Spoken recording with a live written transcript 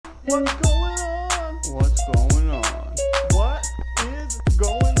What's going on? What's going on? What is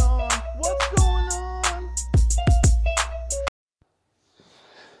going on? What's going on?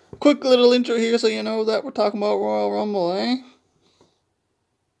 Quick little intro here so you know that we're talking about Royal Rumble, eh?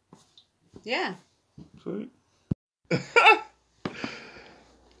 Yeah. Sweet.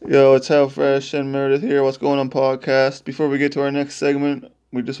 Yo, it's How Fresh and Meredith here. What's going on, podcast? Before we get to our next segment,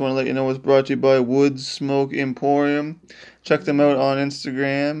 we just want to let you know it's brought to you by Woods Smoke Emporium. Check them out on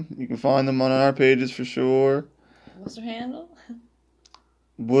Instagram. You can find them on our pages for sure. What's their handle?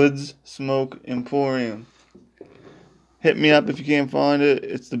 Woods Smoke Emporium. Hit me up if you can't find it.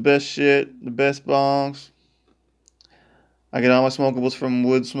 It's the best shit, the best bongs. I get all my smokables from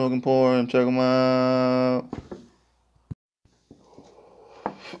Woods Smoke Emporium. Check them out.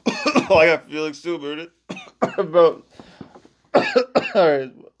 Oh, I got Felix too, Meredith. About.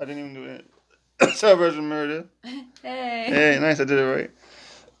 Alright, I didn't even do it. Celebration, Meredith. Hey. Hey, nice, I did it right.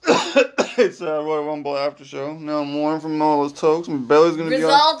 It's a Royal Rumble after show. Now I'm warm from all those tokes. My belly's gonna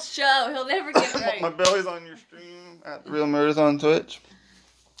Results show. He'll never get it right. My belly's on your stream at The Real Meredith on Twitch.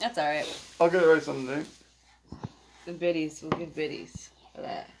 That's alright. I'll get it right someday. The biddies. We'll give biddies for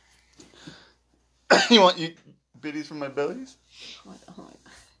that. You want you biddies from my bellies? Oh my God.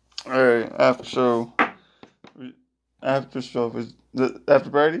 Alright, after show. After show is the after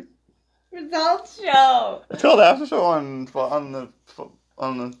party? Results show. It's called after show on the.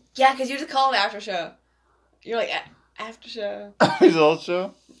 Yeah, because you just call it after show. You're like, after show. Results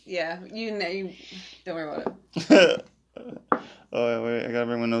show? Yeah, you know, you don't worry about it. Oh, wait, I gotta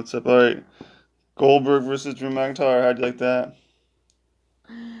bring my notes up. Alright. Goldberg versus Drew McIntyre. How'd you like that?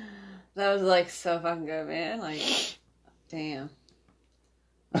 That was like so fucking good, man. Like, damn.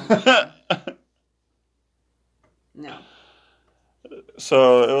 No.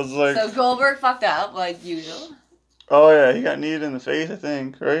 So, it was like... So Goldberg fucked up, like usual. Oh, yeah, he got kneed in the face, I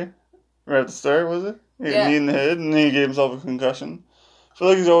think, right? Right at the start, was it? He got kneed in the head, and then he gave himself a concussion. I feel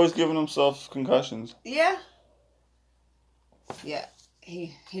like he's always giving himself concussions. Yeah. Yeah,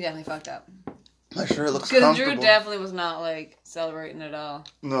 he definitely fucked up. My shirt looks comfortable. Because Drew definitely was not, like, celebrating at all.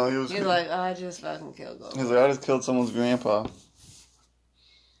 No, he was... He was like, oh, I just fucking killed Goldberg. He's like, I just killed someone's grandpa.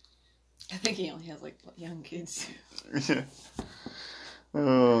 I think he only has, like, young kids. Yeah.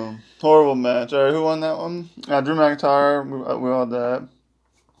 Oh, horrible match. Alright, who won that one? Drew McIntyre. We all had that.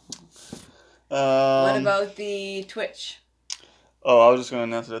 What about the Twitch? Oh, I was just going to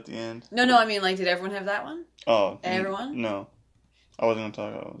announce it at the end. No, I mean, like, did everyone have that one? Oh. Everyone? No. I wasn't going to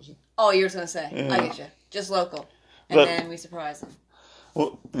talk about it. Oh, you were going to say. Yeah. I get you. Just local. And then we surprise them.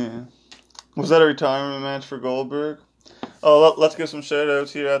 Well, yeah. Was that a retirement match for Goldberg? Oh, let's give some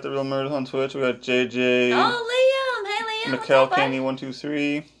shout-outs here at The Real Meredith on Twitch. We got JJ. Oh, Liam. Hey, Liam. Mikkel Candy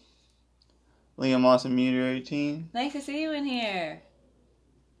 123. Liam Awesome Meter 18. Nice to see you in here.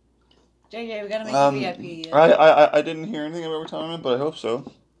 JJ, we gotta make you VIP. I didn't hear anything about retirement, but I hope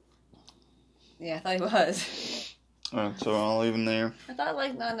so. Yeah, I thought he was. Alright, so I'll leave him there. I thought,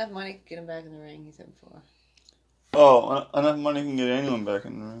 like, not enough money could get him back in the ring, he said before. Oh, enough money can get anyone back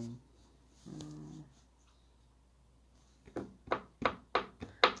in the ring.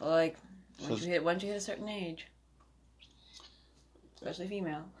 So, like, once you hit a certain age. Especially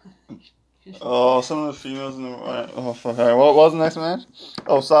female. Oh, some of the females in the... Oh, fuck. Alright, what was the next match?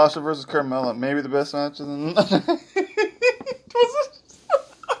 Oh, Sasha versus Carmella. Maybe the best match of the night.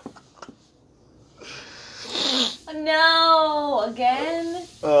 No! Again?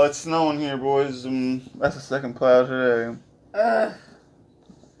 Oh, it's snowing here, boys. That's the second plow today. Ugh.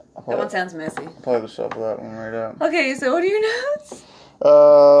 That one sounds messy. I'll probably just shuffle that one right out. Okay, so what are your notes?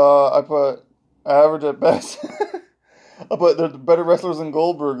 I put average at best. I put they're better wrestlers than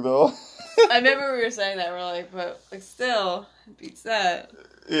Goldberg, though. I remember we were saying that, we're like, but, like, still, it beats that.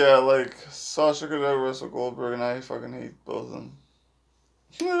 Yeah, like, Sasha could have wrestled Goldberg, and I fucking hate both of them.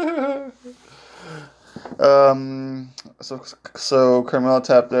 So Carmella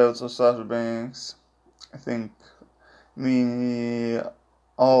tapped out, so Sasha Banks. I think we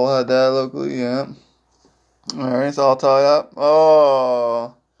all had that locally, yeah. Alright, so I'll tie up.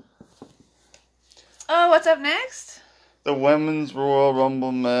 Oh, what's up next? the Women's Royal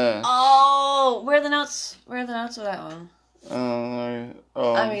Rumble match. Oh, where are the notes? Where are the notes of that one?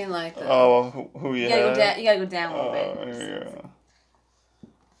 I mean, like, who you gotta had? you gotta go down a little bit.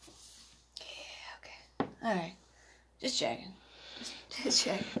 Yeah. Okay. Alright. Just checking. Just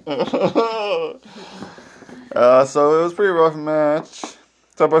checking. So it was a pretty rough match.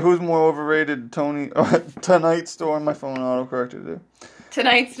 So, but who's more overrated, Tonight Storm? My phone autocorrected it.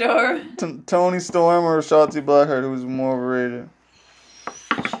 Tonight's Storm. Tony Storm or Shotzi Blackheart? Who's more overrated?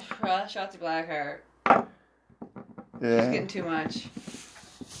 Shotzi Blackheart. Yeah. She's getting too much.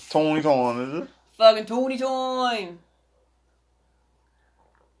 Tony Khan, is it? Fucking Tony time.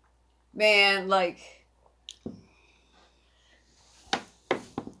 Man, like,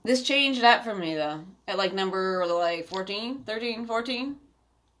 this changed that for me, though. At, like, number, like, 14, 13, 14.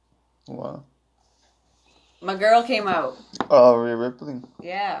 Wow. My girl came out. Oh, Rhea Ripley.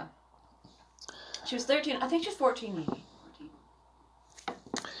 Yeah. She was 13. I think she was 14, maybe. 14.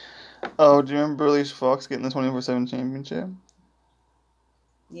 Oh, do you remember Alicia Fox getting the 24/7 championship?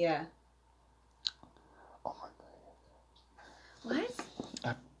 Yeah. Oh my god. What?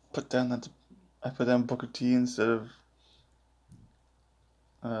 I put down Booker T instead of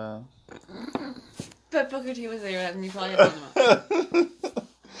But Booker T was there, and you probably had him. Oh,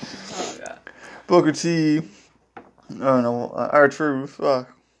 God. Booker T. I don't know. R-Truth.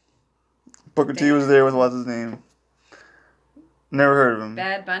 Fuck. Booker T was there with what's his name? Never heard of him.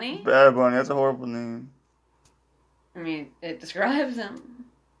 Bad Bunny? Bad Bunny. That's a horrible name. I mean, it describes him.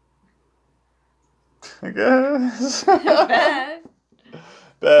 I guess. Bad.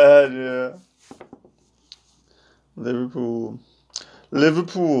 Bad, yeah. Liverpool.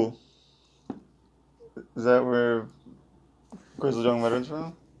 Is that where Grizzled Young Veterans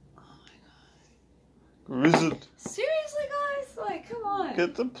from? Grizzled. Seriously, guys? Like, come on.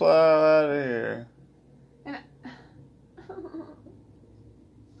 Get the plow out of here.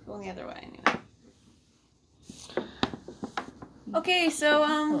 Going the other way, anyway. Okay, so,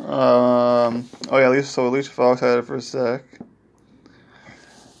 Oh yeah, Alicia Fox had it for a sec.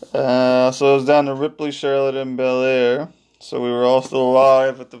 So it was down to Ripley, Charlotte, and Belair. So we were all still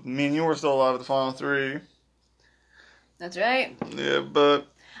alive me and you were still alive at the final three. That's right. Yeah, but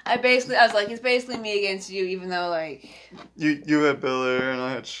I was like, it's basically me against you, even though, like... you had Belair and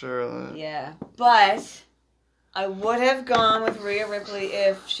I had Charlotte. Yeah, but I would have gone with Rhea Ripley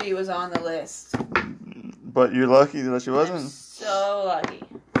if she was on the list. But you're lucky that she wasn't. I'm so lucky.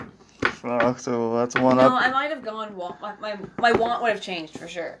 Fuck, so that's one No, up. I might have gone my want would have changed for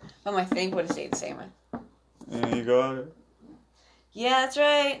sure, but my think would have stayed the same way. Yeah, you got it. Yeah, that's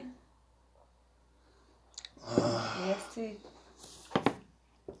right. EST.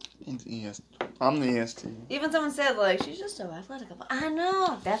 It's EST. I'm the EST. Even someone said, like, she's just so athletic. I'm like, I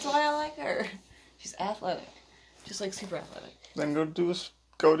know. That's why I like her. She's athletic. Just, like, super athletic. Then go do a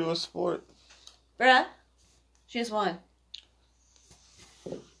sport. Bruh. She just won.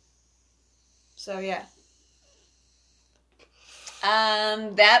 So, yeah.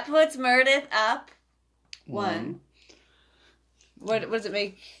 That puts Meredith up. One. What does it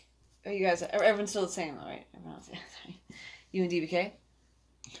make? Oh, you guys, everyone's still the same, though, right? Everyone's you and DBK?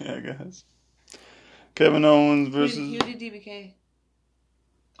 Yeah, I guess. Kevin Owens versus... Who did DBK?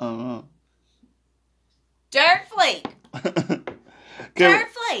 I don't know. Dirt Flake! Dirt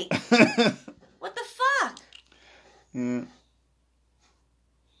Flake! What the fuck? Yeah.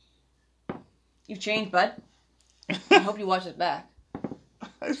 You've changed, bud. I hope you watch it back.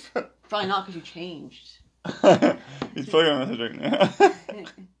 Probably not because you changed. He's probably on a message right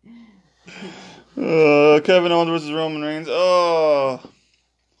now. Kevin Owens versus Roman Reigns. Oh.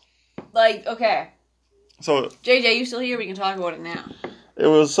 Like, okay. So JJ, you still here? We can talk about it now. it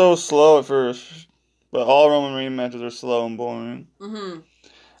was so slow at first, but all Roman Reigns matches are slow and boring. Mm-hmm.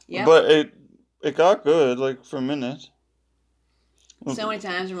 Yeah. But it got good, like, for a minute. So many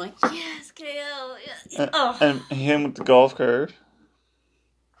times I'm like, yes, KO. Yes. And him with the golf cart.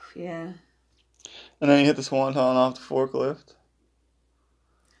 Yeah. And then he hit the swanton off the forklift.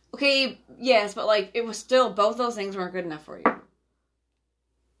 Okay, yes, but like, it was still, both those things weren't good enough for you.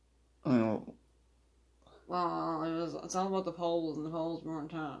 I mean, Well, it's all about the poles, and the poles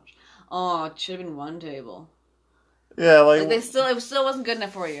weren't touched. Oh, it should have been one table. yeah, like It still wasn't good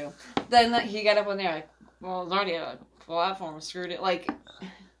enough for you. Then he got up on there like, well, it's already a platform, screwed it. Like,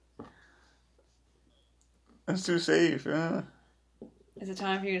 it's too safe, yeah. is it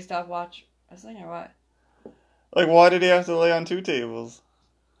time for you to stop watch wrestling or what? Like, why did he have to lay on two tables?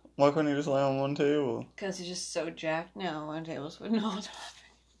 Why couldn't he just lay on one table? Because he's just so jacked. No, one table's would not.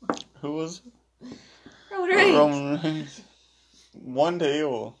 Who was Roman Reigns. Roman Reigns. One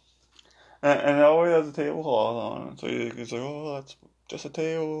table. And it always has a tablecloth on it. So he's like, oh, that's just a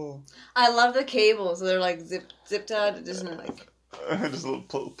table. I love the cables. They're like zip tied. It doesn't like. Just a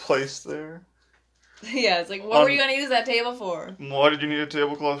little place there. Yeah, it's like, what were you going to use that table for? Why did you need a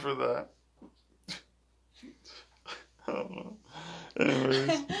tablecloth for that? I don't know.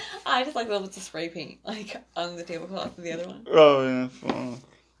 Anyways. I just like the ones to spray paint, like, on the tablecloth for the other one. Oh, yeah, fuck.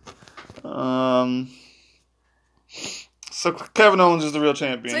 So Kevin Owens is the real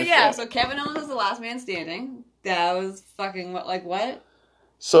champion. So yeah, so Kevin Owens was the last man standing. That was fucking what?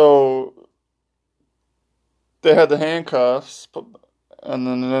 So they had the handcuffs, And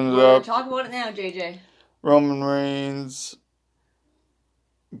then it ended We're up talking about it now, JJ. Roman Reigns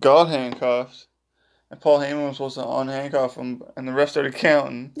got handcuffed, and Paul Heyman was supposed to unhandcuff him, and the ref started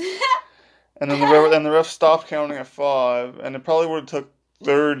counting. And then the ref stopped counting at 5, and it probably would have took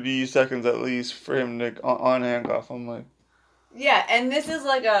 30 seconds at least for him to unhandcuff him. Like, yeah, and this is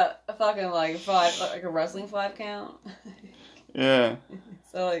like a fucking like 5, like a wrestling 5 count. yeah.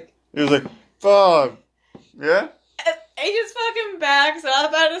 So like He was like 5, yeah. He just fucking backs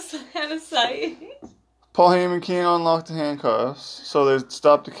up out of sight. Paul Heyman can't unlock the handcuffs, so they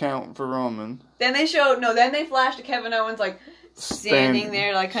stopped the count for Roman. Then they flashed to Kevin Owens like standing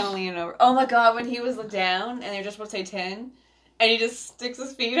there, like kind of leaning over. Oh my god, when he was down and they were just supposed to say 10, and he just sticks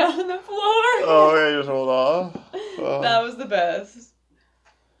his feet on the floor. Oh yeah, just hold off. Oh. That was the best.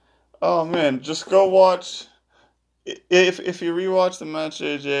 Oh man, just go watch. If you rewatch the match,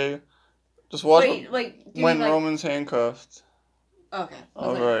 JJ, just watch when Roman's handcuffed. Okay.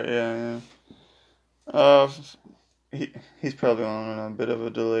 All right, yeah. He's probably on a bit of a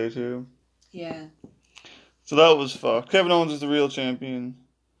delay too. Yeah. So that was fucked. Kevin Owens is the real champion,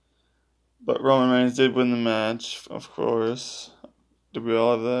 but Roman Reigns did win the match, of course. Did we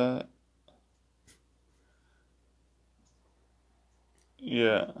all have that?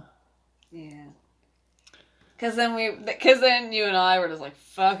 Yeah. Yeah. Cause then you and I were just like,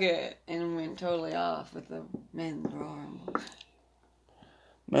 fuck it, and went totally off with the men's Royal Rumble.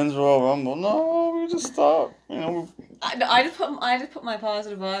 Men's Royal Rumble. No, we just stopped. I just put my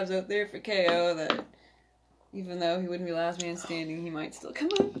positive vibes out there for KO that even though he wouldn't be last man standing, he might still come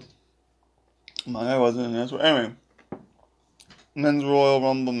out. My guy wasn't in this one. Anyway, Men's Royal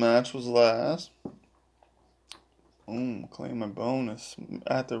Rumble match was last. Claim my bonus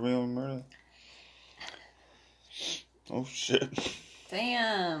at the Real Murder. Oh shit.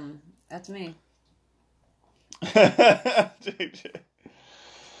 Damn, that's me. JJ.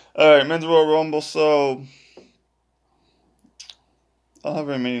 Alright, Men's Royal Rumble, so I don't have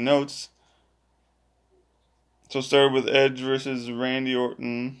very many notes. So started with Edge versus Randy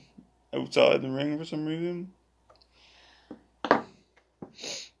Orton outside the ring for some reason. Do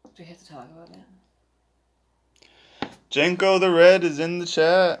we have to talk about it? Jenko the Red is in the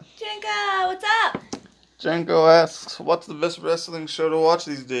chat. Jenko, what's up? Jenko asks, what's the best wrestling show to watch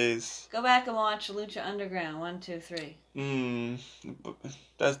these days? Go back and watch Lucha Underground 1, 2, 3.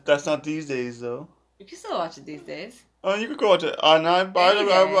 That's not these days though. You can still watch it these days. Oh, you could go watch it.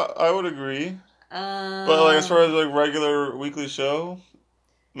 I would agree. But like as far as like regular weekly show,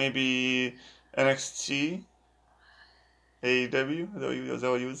 maybe NXT, AEW. Is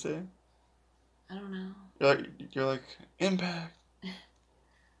that what you would say? I don't know. You're like Impact.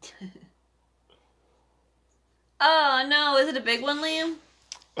 Oh no! Is it a big one, Liam?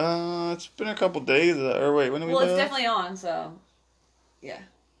 It's been a couple days. Or wait, when did we? Well, it's definitely on. So, yeah.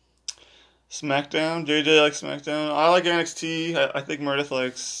 SmackDown. JJ likes SmackDown. I like NXT. I think Meredith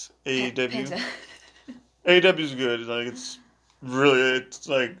likes AEW. AEW's good. Like it's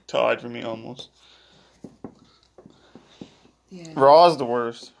like tied for me almost. Yeah. Raw's the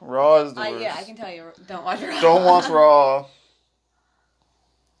worst. Worst. Yeah, I can tell you. Don't watch Raw. Don't watch Raw.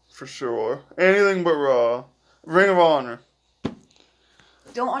 For sure. Anything but Raw. Ring of Honor.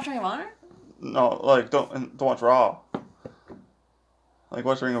 Don't watch Ring of Honor? No, like don't watch Raw. Like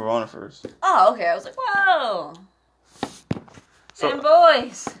watch Ring of Honor first. Oh, okay. I was like, whoa. So, Them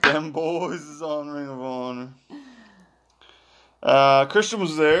boys. Them boys is on Ring of Honor. Christian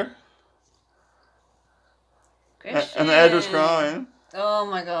was there. Christian. And the Edge was crying. Oh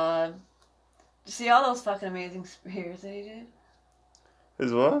my god. Did you see all those fucking amazing spears that he did?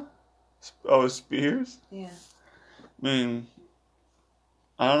 His what? Oh, his spears? Yeah. I mean,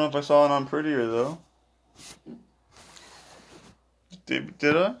 I don't know if I saw it on Prettier, though.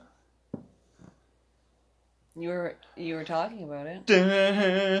 Did I? You were talking about it. You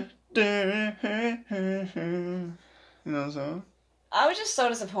know the song? I was just so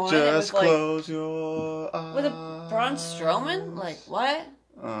disappointed. Just with, close your eyes. With a Braun Strowman? Like, what?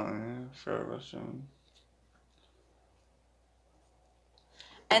 Oh, yeah. Sure, Russian.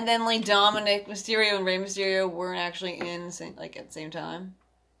 And then, like, Dominic Mysterio and Rey Mysterio weren't actually in, like, at the same time.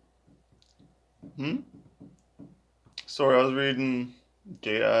 Sorry, I was reading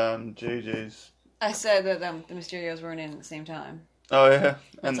JJ's. I said that the Mysterios weren't in at the same time. Oh, yeah.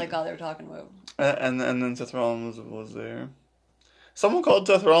 That's like all they were talking about. And then Seth Rollins was there. Someone called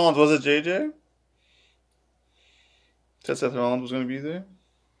Seth Rollins. Was it JJ? Said Seth Rollins was going to be there?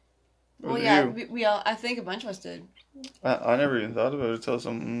 Well, yeah, we all. I think a bunch of us did. I never even thought about it until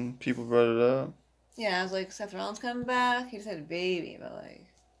some people brought it up. Yeah, I was like, Seth Rollins coming back? He just had a baby, but like...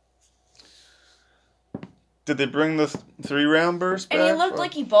 Did they bring the 3-round burst back? And he looked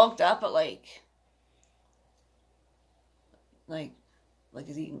like he bulked up, but like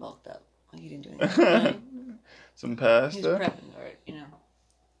his eating bulked up. Like he didn't do anything. Right? Some He's pasta. prepping for it,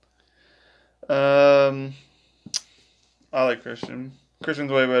 I like Christian.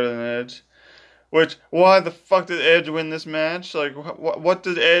 Christian's way better than Edge. Which, why the fuck did Edge win this match? Like, what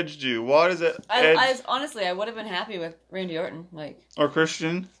did Edge do? Why does it? Honestly, I would have been happy with Randy Orton, or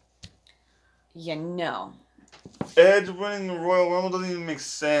Christian. Yeah, no. Edge winning the Royal Rumble doesn't even make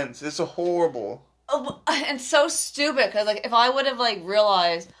sense. It's horrible. Oh, and so stupid because if I would have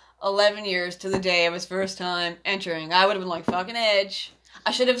realized 11 years to the day of his first time entering, I would have been like, fucking Edge.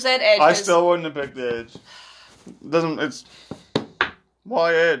 I should have said Edge. I still wouldn't have picked Edge. It's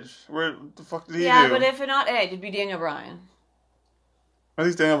why Edge? Where the fuck did he do? Yeah, but if it's not Edge, it'd be Daniel Bryan. At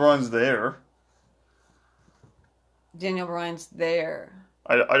least Daniel Bryan's there. Daniel Bryan's there.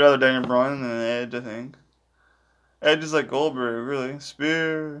 I'd rather Daniel Bryan than Edge, I think. Edge is like Goldberg, really.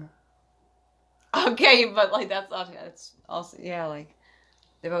 Spear. Okay, but that's also they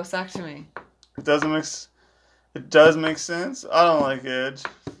both suck to me. It does make sense. I don't like Edge.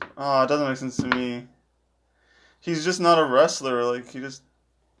 Oh, it doesn't make sense to me. He's just not a wrestler.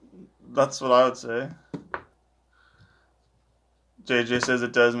 That's what I would say. JJ says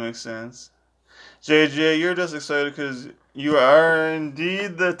it does make sense. JJ, you're just excited because you are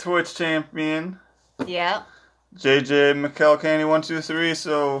indeed the Twitch champion. Yeah. JJ McCallcandy123,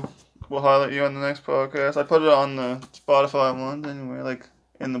 so we'll highlight you on the next podcast. I put it on the Spotify ones anyway,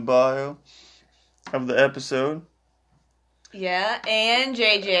 in the bio of the episode. Yeah, and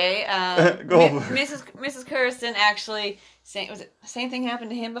JJ, Goldberg. Mrs. Kirsten actually, was it the same thing happened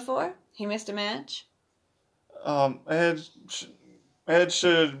to him before? He missed a match? Edge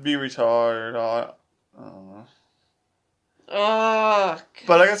should be retired. I don't know. Ugh.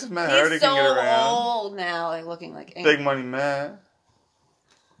 But I guess if Matt Hardy can get around. He's so old now, looking like Big Money Matt.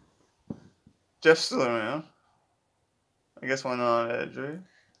 Jeff's still around. I guess why not Edge, right?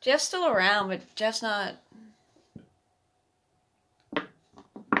 Jeff's still around, but Jeff's not.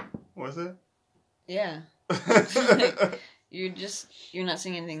 Was it? Yeah. You're not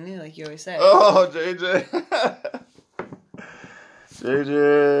saying anything new like you always say. Oh, JJ.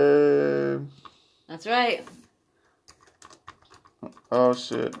 JJ. That's right. Oh,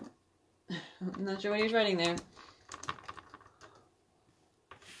 shit. I'm not sure what he's writing there.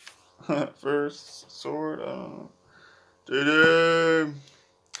 First sword, I don't know. JJ.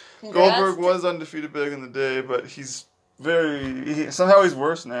 Congrats. Goldberg was undefeated back in the day, but somehow he's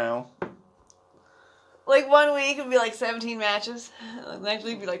worse now. 1 week would be 17 matches. Next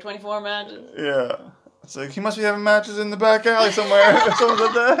week would be 24 matches. Yeah. It's he must be having matches in the back alley somewhere. Someone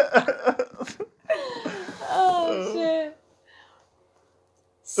said that. Oh, shit.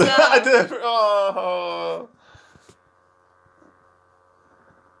 So, I did. Oh.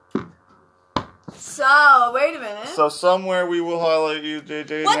 So, wait a minute. So somewhere we will highlight you,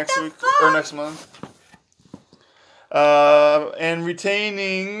 JJ, What next the week fuck? or next month. And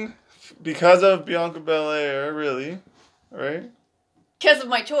retaining because of Bianca Belair, really, right? Because of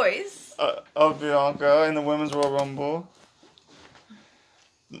my choice. Of Bianca in the Women's Royal Rumble.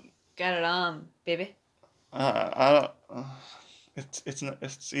 Got it on, baby. I don't.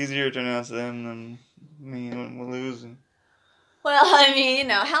 It's easier to announce them than me when we're losing. Well, I mean,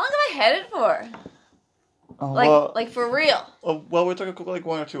 how long have I had it for? For real. Well, we took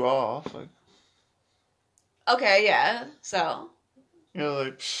 1 or 2 off. Okay, yeah. So.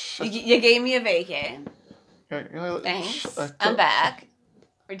 You gave me a vacay. Thanks. I'm back.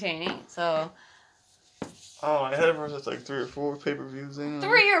 Retaining, so. Oh, I had it for just 3 or 4 pay-per-views in.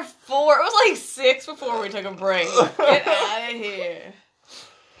 3 or 4? It was 6 before we took a break. Get out of here.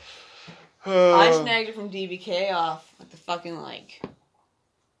 I snagged it from DBK off with the fucking,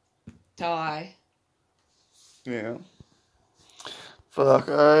 tie. Yeah. Fuck,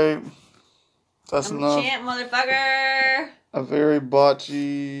 that's I'm enough. a champ, motherfucker! A very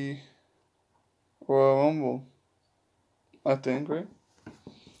botchy Royal Rumble. I think, right?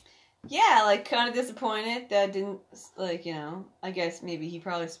 Yeah, kind of disappointed that didn't, I guess maybe he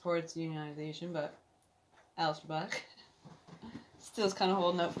probably supports unionization, but Alistair Black still is kind of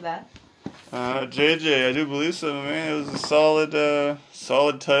holding out for that. JJ, I do believe so, man. It was a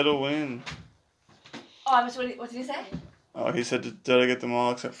solid title win. Oh, I missed, what did he say? Oh, he said, did I get them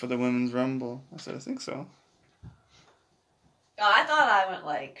all except for the Women's Rumble? I said, I think so. Oh, I thought I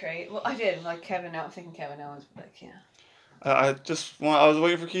went crazy. Well, I did, Kevin Owens, thinking Kevin Owens, but yeah. I was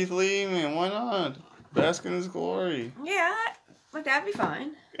waiting for Keith Lee, man. Why not? Bask in his glory. Yeah, that'd be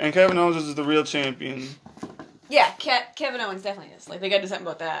fine. And Kevin Owens is the real champion. Yeah, Kevin Owens definitely is. They gotta do something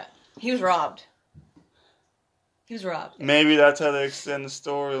about that. He was robbed. He was robbed. Maybe that's how they extend the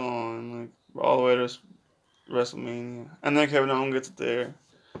storyline, like all the way to WrestleMania, and then Kevin Owens gets it there.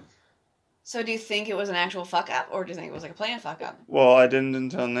 So do you think it was an actual fuck up, or do you think it was like a planned fuck up? Well, I didn't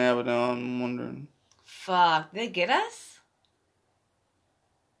until now, but now I'm wondering. Fuck, did they get us?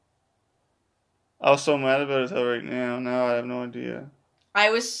 I was so mad about it till right now. Now I have no idea. I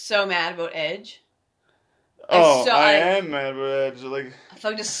was so mad about Edge. I am mad about Edge. Like, I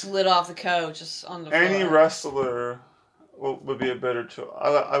fucking just slid off the couch just on the floor. any wrestler would be a better choice.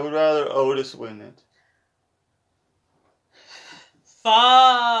 I would rather Otis win it.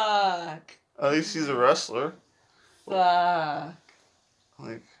 Fuck. At least he's a wrestler. Fuck.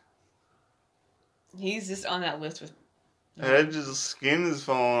 Like, he's just on that list with... Edge's skin is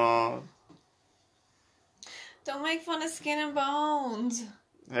falling off. Don't make fun of skin and bones.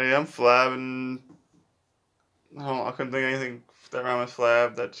 Hey, I'm flabbing. I couldn't think of anything that rhymed with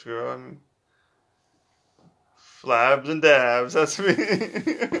flab. That's true. I mean, flabs and dabs. That's me.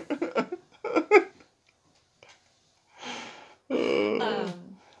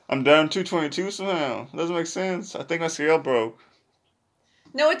 I'm down 222 somehow. Doesn't make sense. I think my scale broke.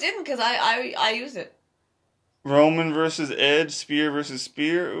 No, it didn't, because I used it. Roman versus Edge, spear versus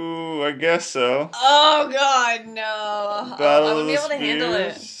spear. Ooh, I guess so. Oh God, no! Battle I of wouldn't be the able to handle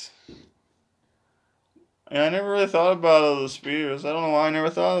it. Spears. Yeah, I never really thought of Battle of the Spears. I don't know why I never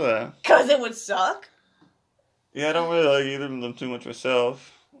thought of that. Cause it would suck. Yeah, I don't really like either of them too much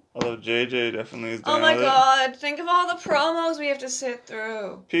myself. Although JJ definitely is down Oh my with God! Think of all the promos we have to sit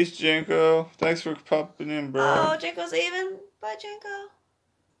through. it. Peace, Jenko. Thanks for popping in, bro. Oh, Jenko's even. Bye, Jenko.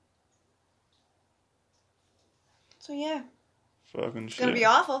 So yeah, Fucking it's shit. gonna be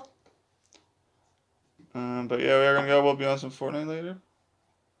awful. But yeah, we are gonna go. We'll be on some Fortnite later.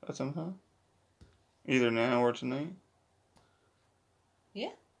 At some time. Either now or tonight.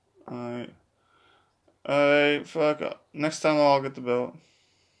 Yeah. Alright. Fuck. Next time I'll get the belt.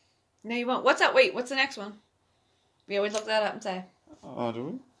 No, you won't. What's that? Wait, what's the next one? We always look that up and say. Oh,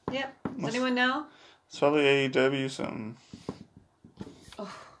 do we? Yep. Does anyone know? It's probably AEW something.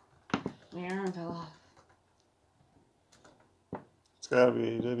 Oh, my arm fell off. It's gotta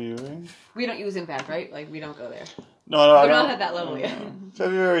be AEW, right? We don't use Impact, right? Like, we don't go there. No, I We're don't. not at that level yet.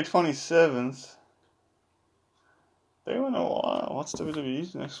 February 27th. They went a while. What's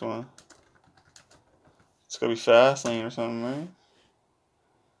WWE's next one? It's gonna be Fastlane or something, right?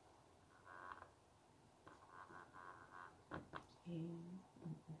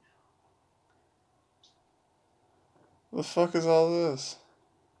 The fuck is all this?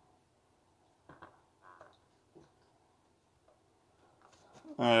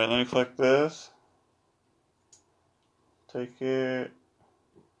 Alright, let me click this. Take it.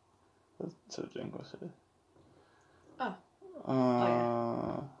 What's the jingle say?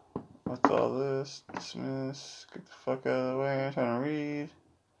 Oh. What's all this? Dismiss. Get the fuck out of the way. I'm trying to read.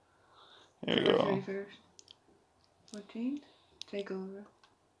 Here you go. 31st. 14th. Takeover.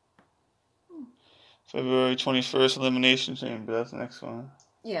 February 21st, Elimination Chamber. That's the next one.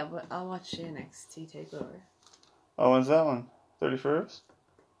 Yeah, but I'll watch NXT Takeover. Oh, when's that one? 31st?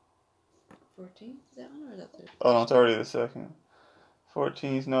 14th? Is that one or is that 30th? Oh, no, it's already the second.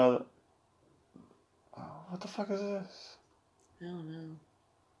 14th, no. Oh, what the fuck is this? I don't know.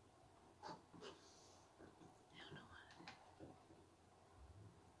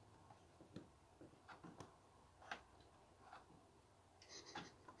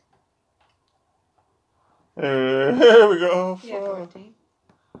 Here we go. Yeah, Fuck.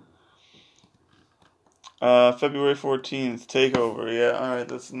 14th. February 14th, Takeover. Yeah, alright,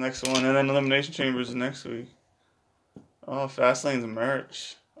 that's the next one. And then Elimination Chamber is next week. Oh, Fastlane's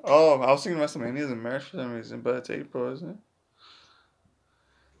merch. Oh, I was thinking WrestleMania's a merch for some reason, but it's April, isn't it?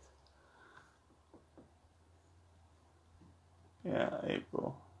 Yeah,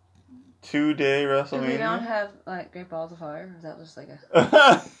 April. 2-day WrestleMania. We don't have, like, Great Balls of Fire? Is that just like a...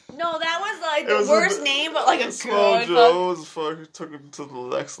 No, that was, like, the worst name, but, like, a Small good... Joe was fucking took it to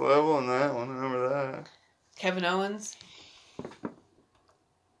the next level in that one. I remember that. Kevin Owens.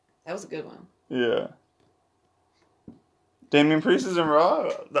 That was a good one. Yeah. Damian Priest is in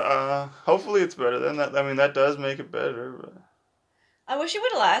Raw. Hopefully it's better than that. I mean, that does make it better. But I wish it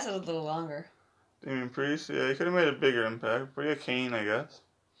would have lasted a little longer. Damian Priest, yeah, he could have made a bigger impact. But yeah, Kane, I guess.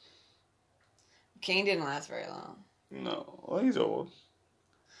 Kane didn't last very long. No, well, he's old.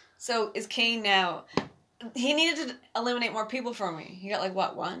 So, is Kane now... He needed to eliminate more people for me. He got, like,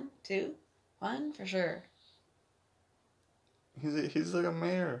 what, 1? 2? 1? For sure. He's like a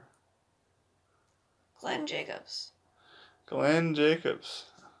mayor. Glenn Jacobs. Glenn Jacobs.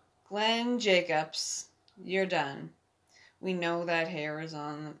 Glenn Jacobs. You're done. We know that hair is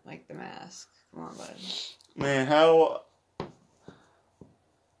on, like, the mask. Come on, bud. Man, how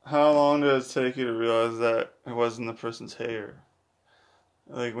long did it take you to realize that it wasn't the person's hair?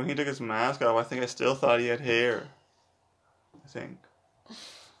 Like, when he took his mask off, I think I still thought he had hair. I think.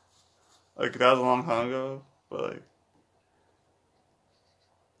 Like, that was a long time ago, but like...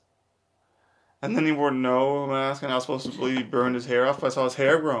 And then he wore no mask, and I was supposed to believe he burned his hair off, but I saw his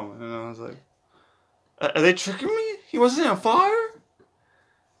hair growing, and I was like, are they tricking me? He wasn't on fire?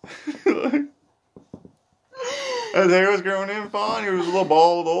 Like, his hair was growing in fine. He was a little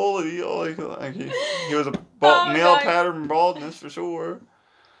bald old. He was a male pattern baldness for sure.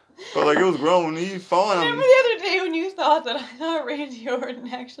 But like, it was growing. He's fine. Remember the other day when you thought that I thought Randy Orton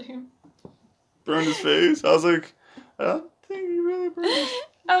actually burned his face? I was like, I don't think he really burned his face.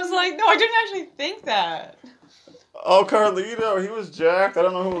 I was like, no, I didn't actually think that. Oh, Carlito, he was jacked. I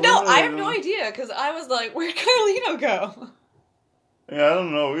don't know who. No, I have no idea, because I was like, where'd Carlito go? Yeah, I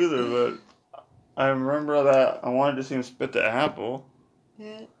don't know either, but I remember that I wanted to see him spit the apple.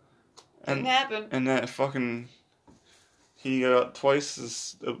 Yeah. Didn't happen. And that fucking... He got twice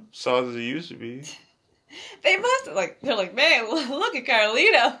as size as he used to be. They must have, like, they're like, man, look at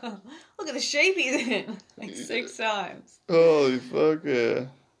Carlito. Look at the shape he's in. Like 6 times. Holy fuck, yeah.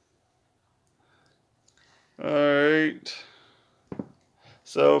 Alright.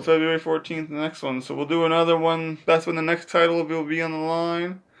 So, February 14th, the next one. So, we'll do another one. That's when the next title will be on the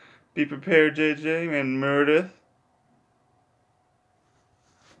line. Be prepared, JJ and Meredith.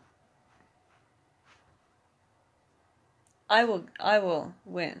 I will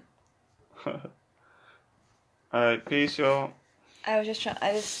win. Alright, peace, y'all.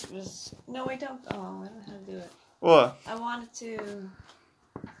 No, wait, don't. Oh, I don't know how to do it. What? I wanted to.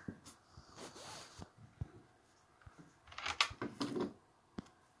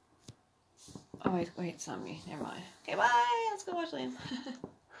 Oh, wait, it's not me. Never mind. Okay, bye. Let's go watch Liam.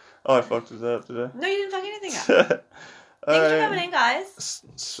 Oh, I fucked this up today. No, you didn't fuck anything up. Thanks for coming in, guys.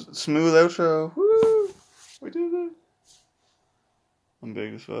 Smooth outro. Woo! We did it. I'm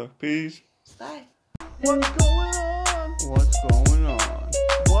big as fuck. Peace. Bye. What's going